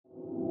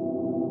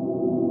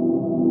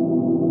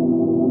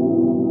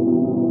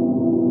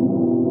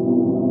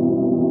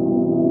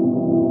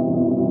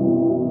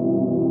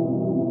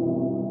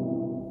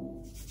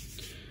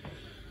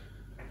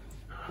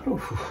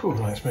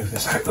let's move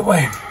this out of the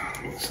way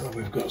so that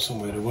we've got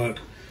somewhere to work.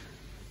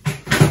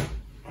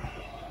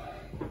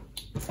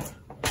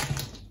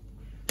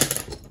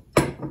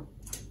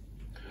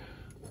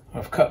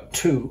 I've cut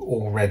 2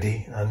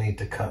 already. I need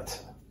to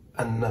cut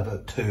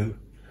another 2,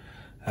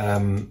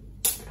 or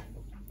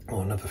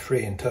another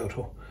 3 in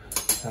total.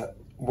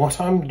 What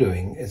I'm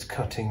doing is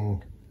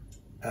cutting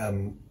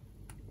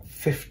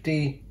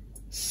 50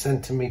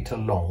 centimetre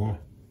long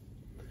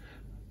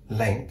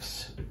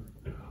lengths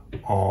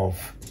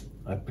of,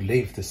 I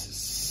believe this is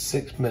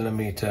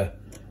 6mm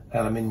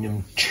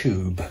aluminium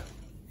tube.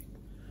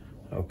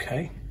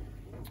 Okay,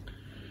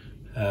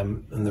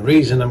 and the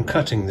reason I'm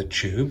cutting the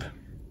tube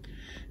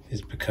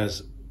is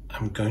because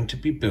I'm going to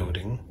be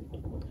building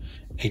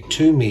a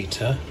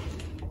 2-meter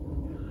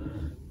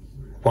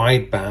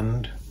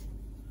wideband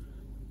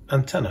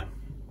antenna.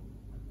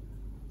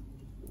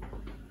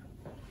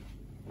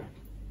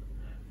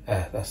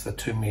 That's the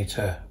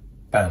 2-meter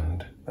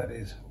band, that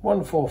is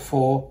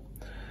 144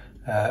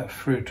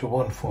 through to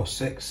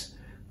 146,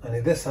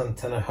 and this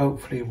antenna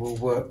hopefully will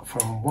work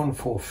from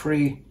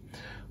 143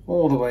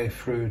 all the way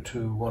through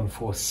to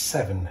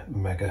 147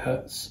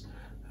 megahertz.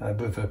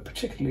 With a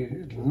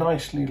particularly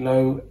nicely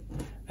low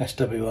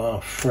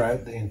SWR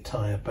throughout the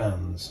entire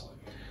bands.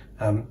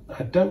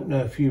 I don't know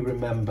if you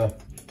remember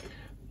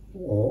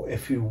or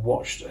if you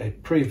watched a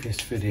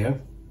previous video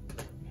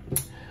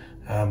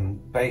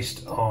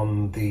based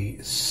on the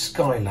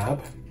SKYLAB.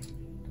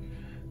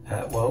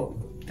 Well,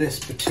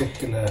 this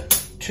particular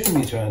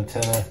 2-meter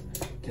antenna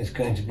is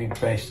going to be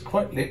based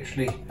quite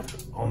literally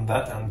on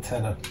that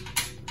antenna.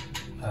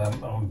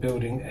 I'm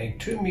building a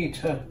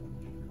 2-meter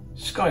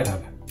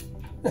SKYLAB.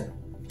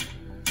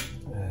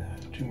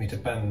 2-meter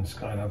band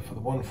SKYLAB for the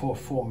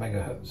 144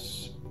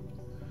 megahertz.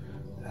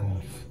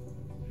 And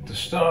to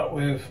start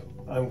with,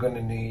 I'm going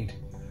to need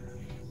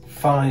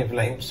 5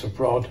 lengths of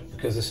rod,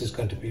 because this is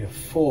going to be a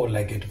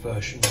 4-legged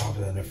version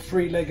rather than a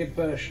 3-legged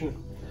version.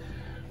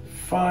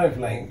 5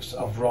 lengths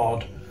of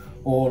rod,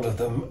 all of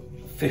them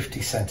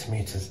 50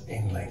 centimeters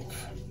in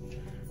length.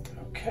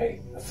 Okay,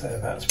 so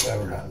that's where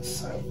we're at.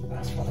 So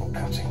that's what I'm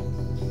cutting.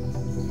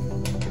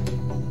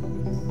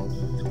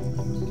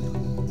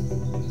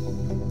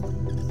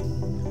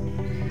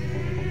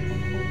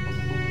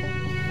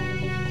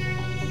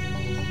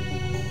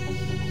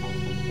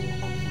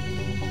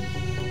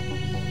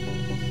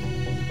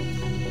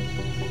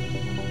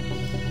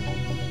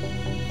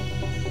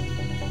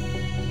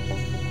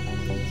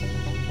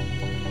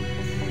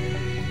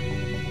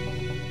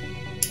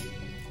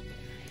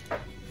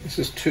 This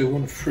is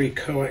 213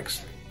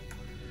 Coax.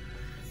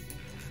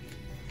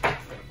 I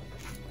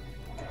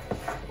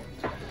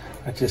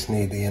just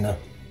need the inner.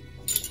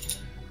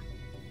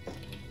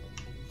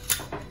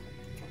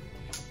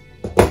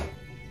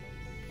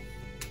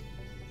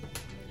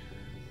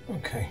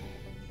 Okay.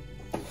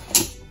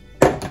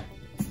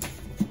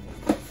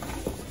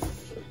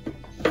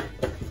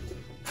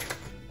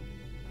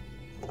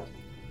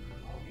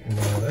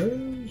 Now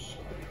those.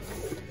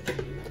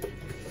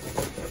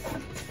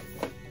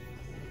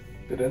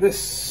 Bit of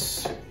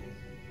this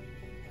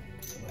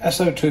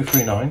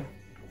SO239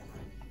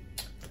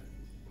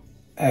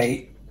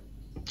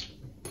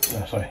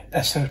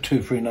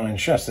 SO239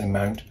 chassis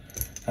mount,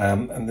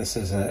 and this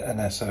is a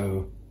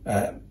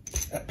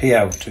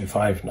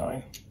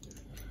PL259.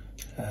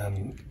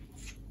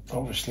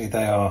 Obviously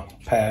they are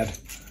paired.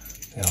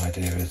 The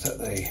idea is that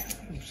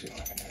let's see if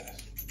I can do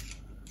this.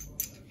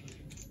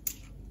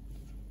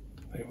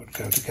 They would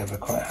go together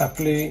quite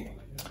happily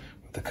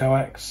with the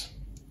coax.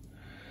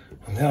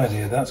 And the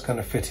idea that's going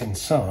to fit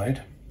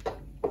inside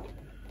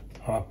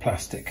our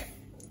plastic.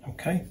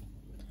 Okay.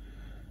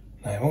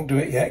 Now I won't do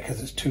it yet because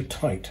it's too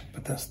tight,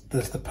 but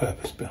there's the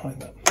purpose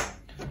behind that.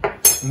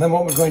 And then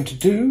what we're going to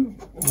do,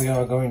 we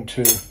are going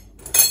to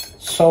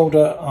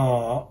solder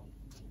our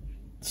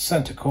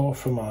center core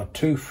from our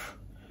tooth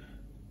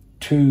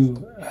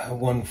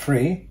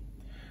 213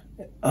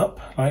 up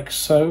like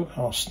so.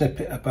 I'll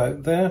snip it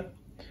about there.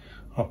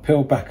 I'll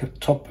peel back the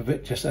top of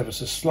it just ever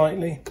so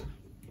slightly.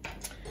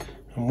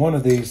 And one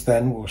of these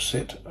then will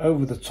sit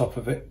over the top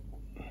of it,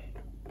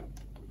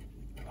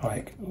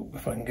 like,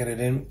 if I can get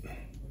it in,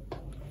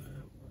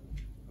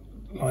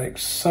 like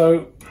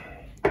so.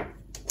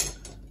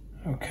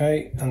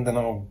 Okay, and then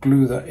I'll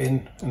glue that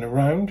in and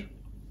around.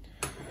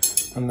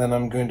 And then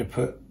I'm going to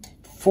put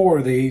 4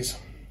 of these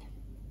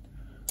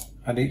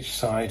at each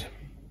side,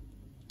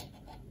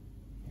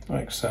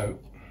 like so.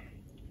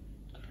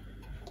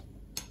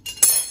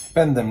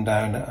 Bend them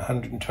down at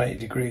 120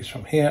 degrees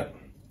from here,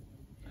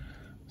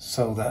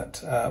 so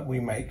that we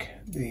make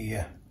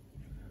the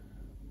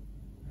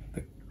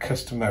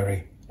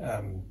customary, I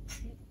don't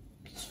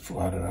know,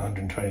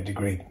 120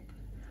 degree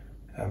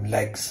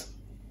legs,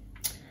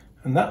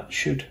 and that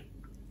should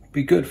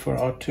be good for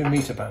our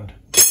 2-meter band.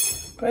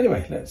 But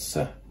anyway, let's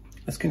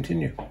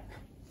continue.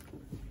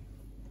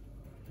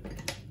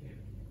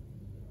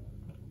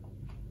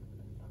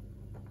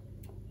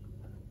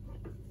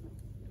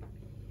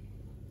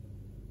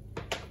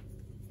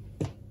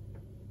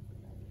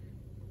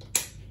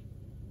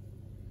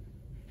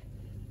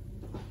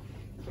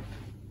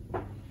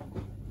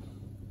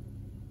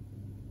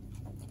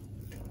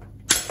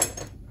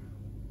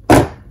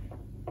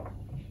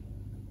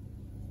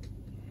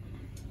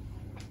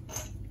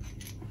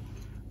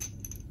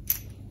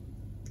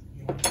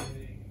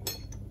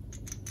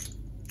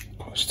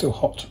 still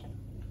hot.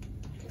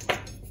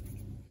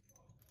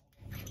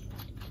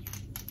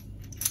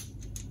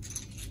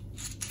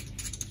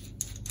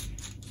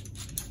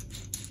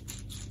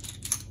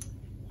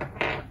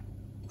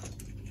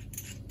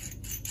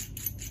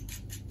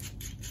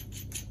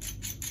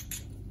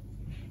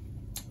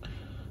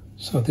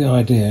 So the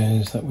idea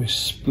is that we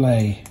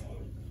splay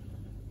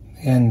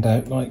the end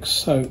out like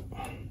so,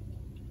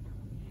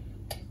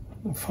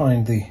 and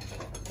find the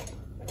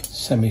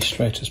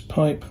semi-straightest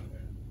pipe,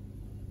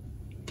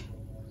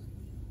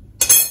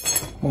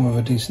 one with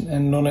a decent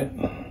end on it.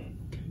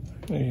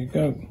 There you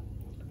go.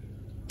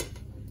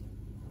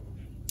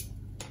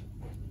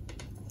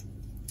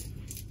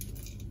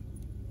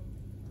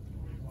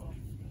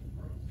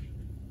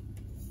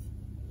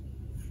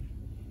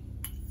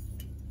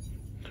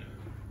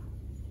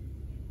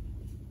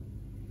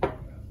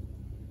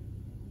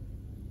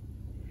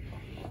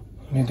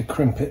 I need to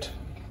crimp it.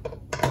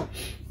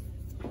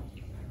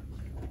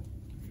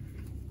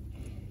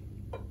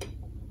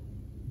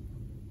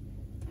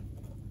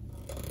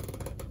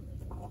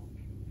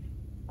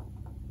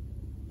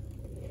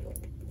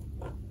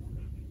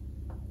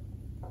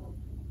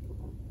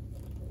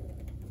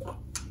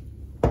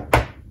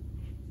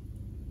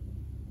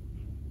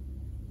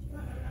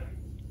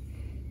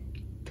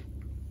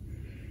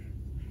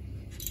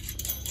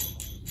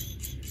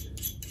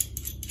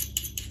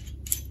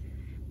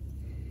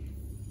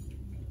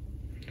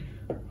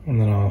 And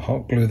then I'll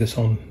hot glue this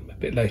on a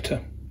bit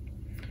later.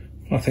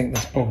 I think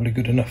that's probably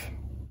good enough.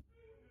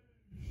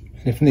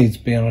 And if needs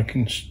be, I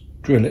can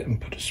drill it and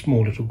put a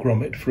small little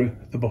grommet through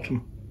at the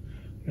bottom,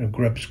 a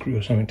grub screw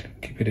or something to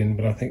keep it in,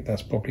 but I think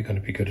that's probably going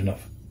to be good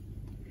enough.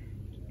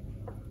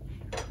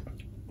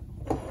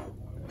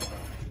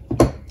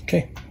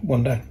 Okay,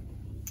 one down.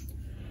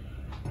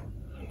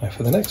 Now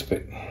for the next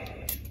bit.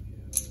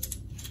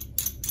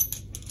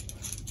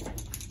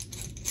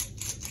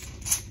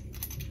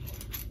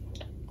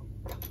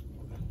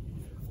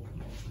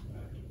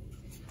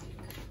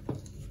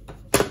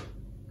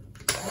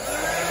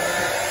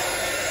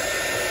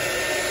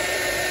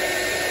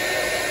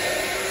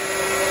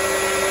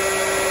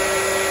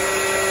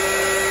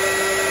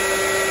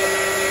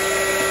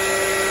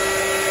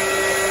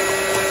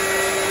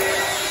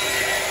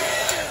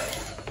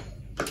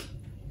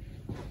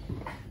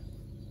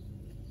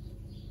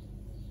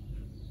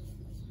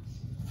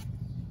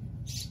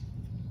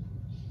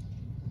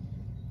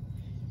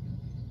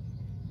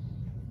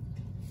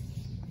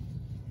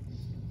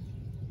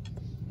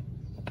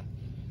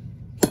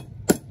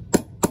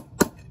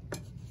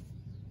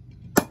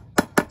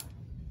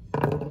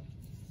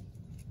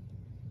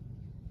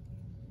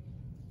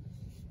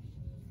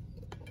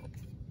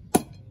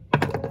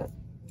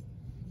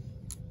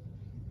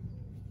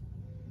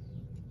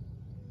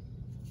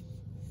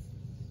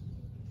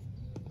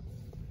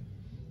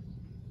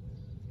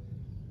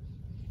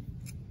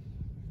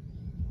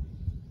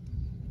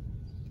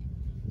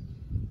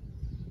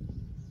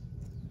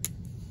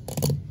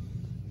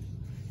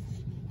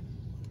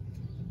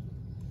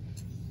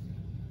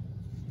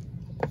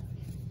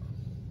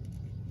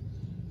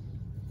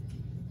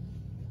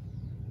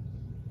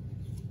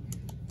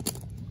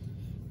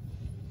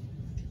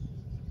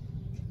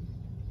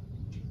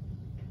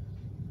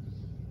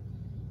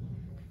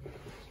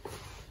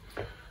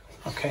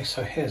 Okay,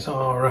 so here's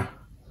our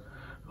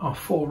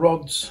 4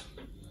 rods,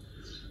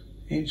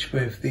 each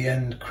with the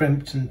end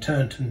crimped and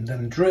turned and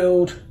then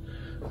drilled.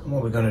 And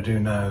what we're going to do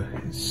now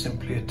is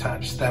simply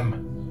attach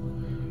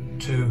them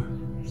to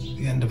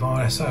the end of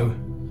our SO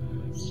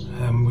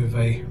with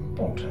a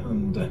bolt,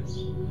 and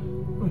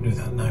we'll do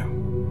that now.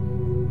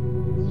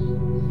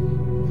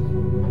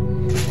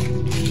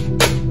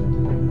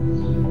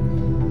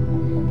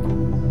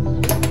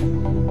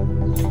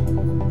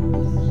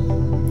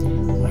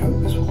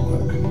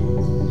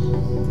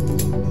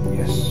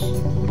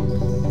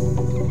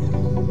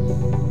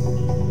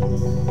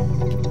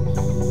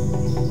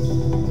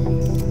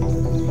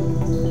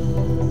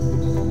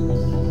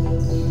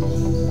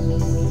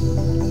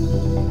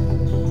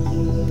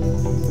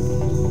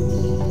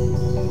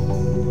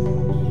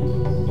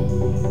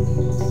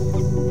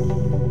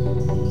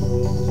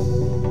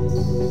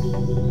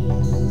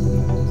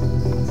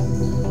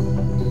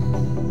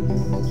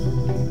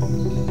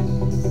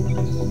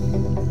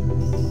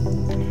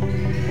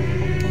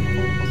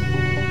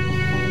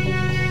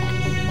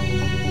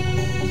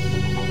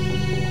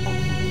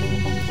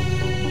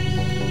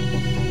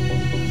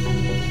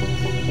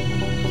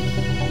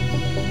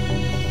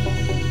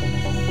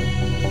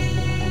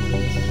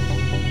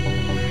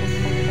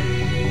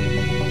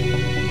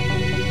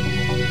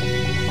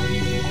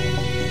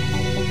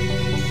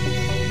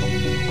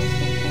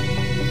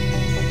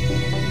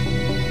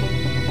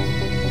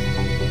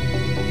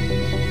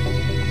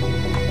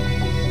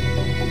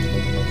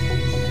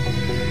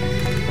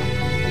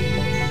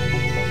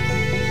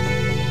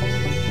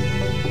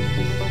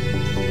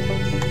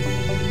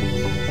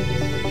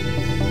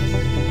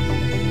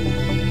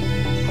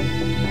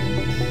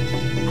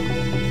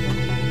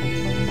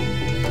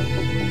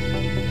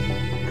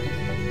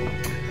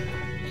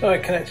 So I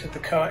connected the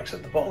coax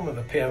at the bottom with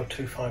a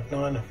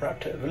PL259. I've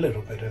wrapped it with a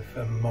little bit of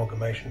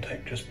amalgamation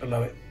tape just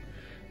below it.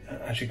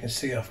 As you can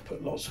see, I've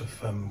put lots of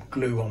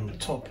glue on the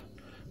top.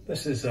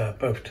 This is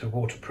both to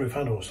waterproof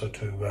and also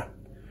to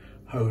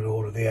hold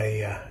all of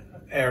the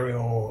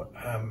aerial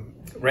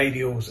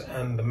radials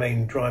and the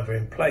main driver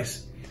in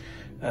place.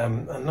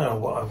 And now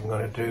what I'm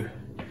going to do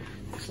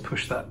is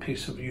push that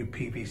piece of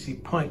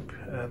UPVC pipe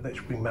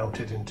that we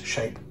melted into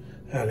shape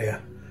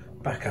earlier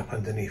back up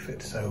underneath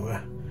it. So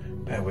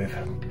bear with.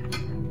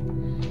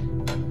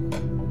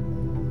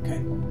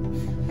 Okay.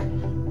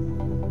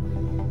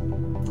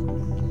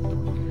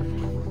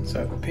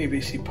 So the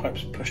PVC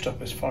pipe's pushed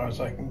up as far as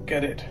I can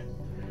get it.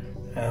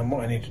 And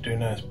what I need to do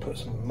now is put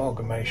some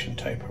amalgamation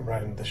tape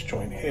around this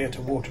joint here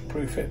to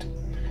waterproof it.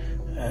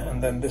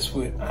 And then this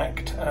will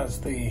act as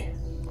the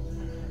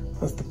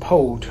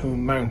pole to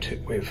mount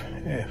it with,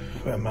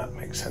 if that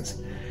makes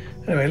sense.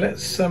 Anyway,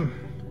 let's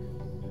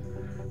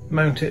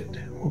mount it.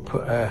 We'll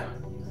put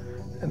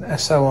an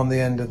SO on the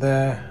end of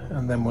there,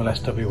 and then we'll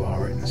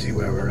SWR it and see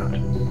where we're at.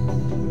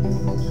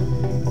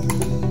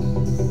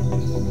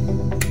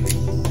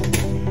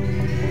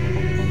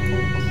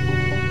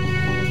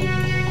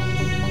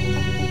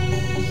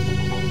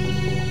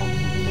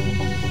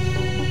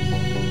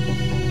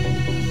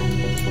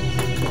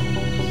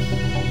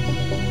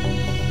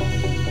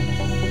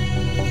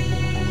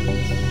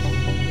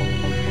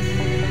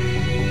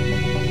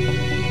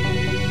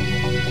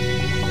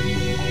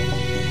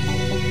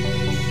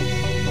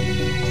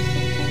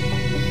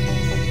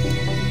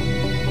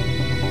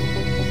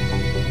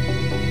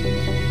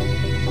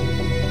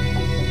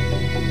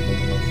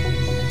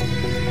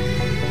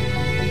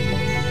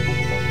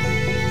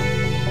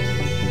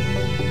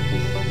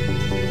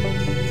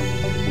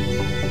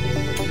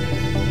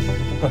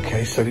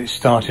 Okay, so it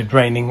started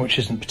raining, which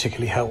isn't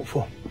particularly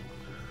helpful.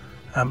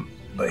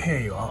 But here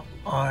you are.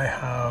 I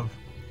have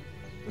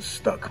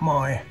stuck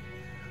my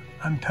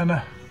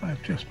antenna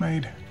I've just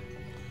made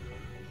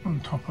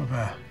on top of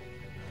a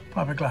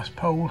fiberglass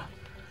pole.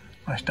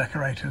 Nice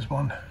decorator's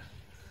one.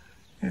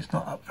 It's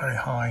not up very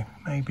high,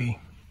 maybe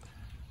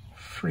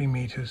 3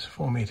 meters,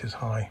 4 meters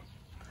high.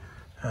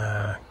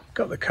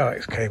 Got the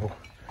coax cable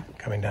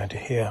coming down to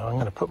here. I'm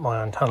going to put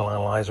my antenna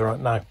analyzer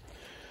on now.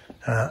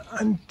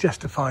 And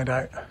just to find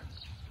out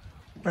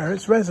where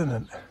it's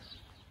resonant.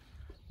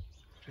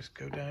 Just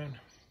go down,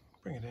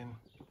 bring it in.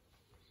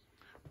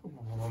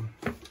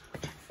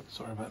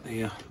 Sorry about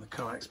the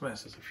coax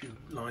mess, there's a few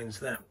lines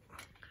there.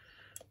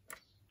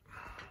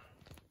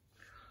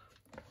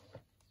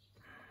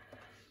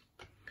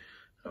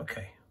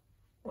 Okay,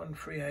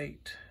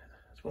 138,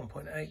 it's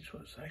 1.8, so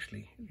it's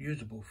actually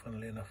usable,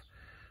 funnily enough.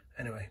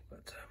 Anyway,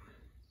 but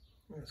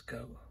let's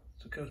go.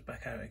 So it goes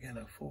back out again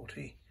at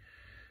 40.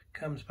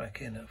 Comes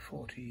back in at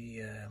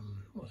 40,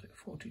 what was it,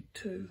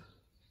 42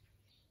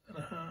 and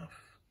a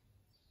half?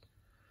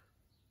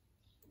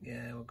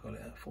 Yeah, we'll call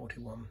it at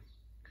 41.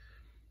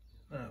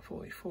 Now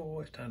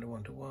 44, it's down to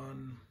 1 to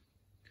 1.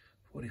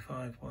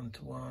 45, 1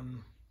 to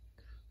 1.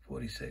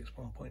 46,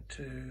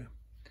 1.2.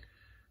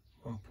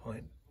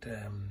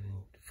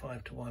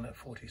 1.5 to 1 at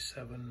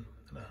 47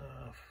 and a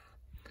half.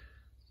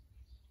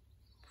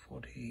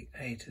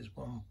 48 is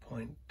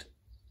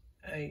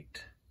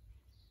 1.8.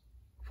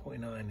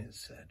 49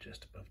 is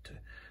just above 2.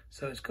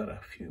 So it's got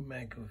a few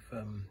meg of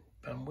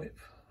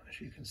bandwidth,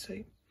 as you can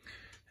see.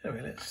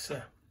 Anyway, let's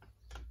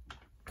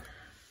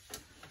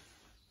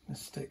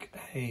stick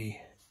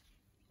a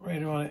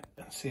radar on it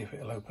and see if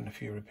it'll open a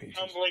few repeaters.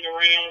 Tumbling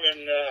around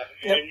and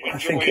yep, I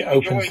think it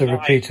opens the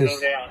repeaters.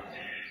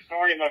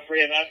 Sorry, my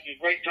friend. It's been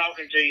great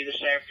talking to you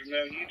this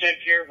afternoon. You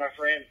take care, my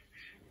friend.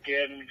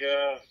 And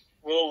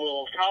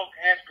we'll talk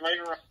after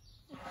later on.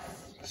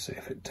 Let's see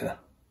if it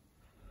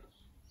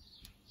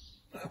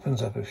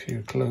opens up a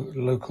few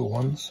local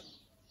ones.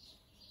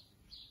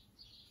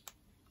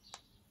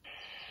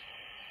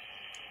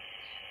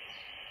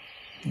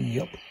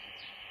 Yup.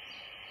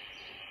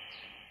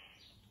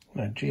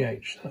 No,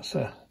 GH, that's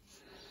a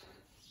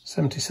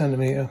 70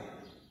 centimetre.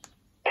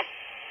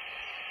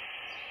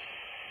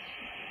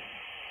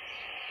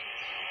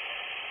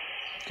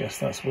 Guess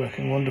that's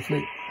working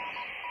wonderfully.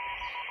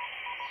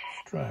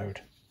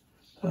 Stroud.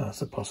 Oh,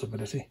 that's a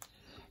possibility.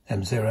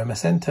 M0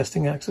 MSN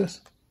testing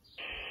access.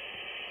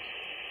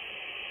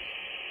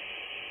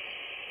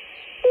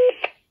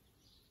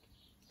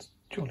 It's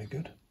jolly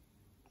good.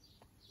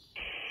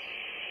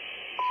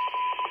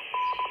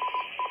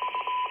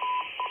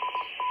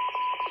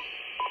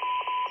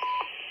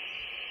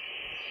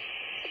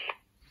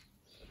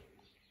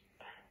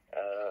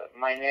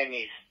 My name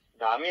is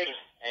Damir,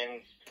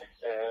 and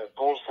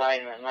call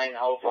sign 9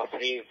 Alpha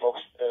 3 Fox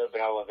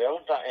Bravo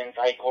Delta, and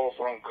I call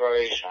from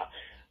Croatia.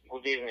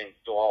 Good evening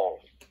to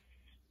all.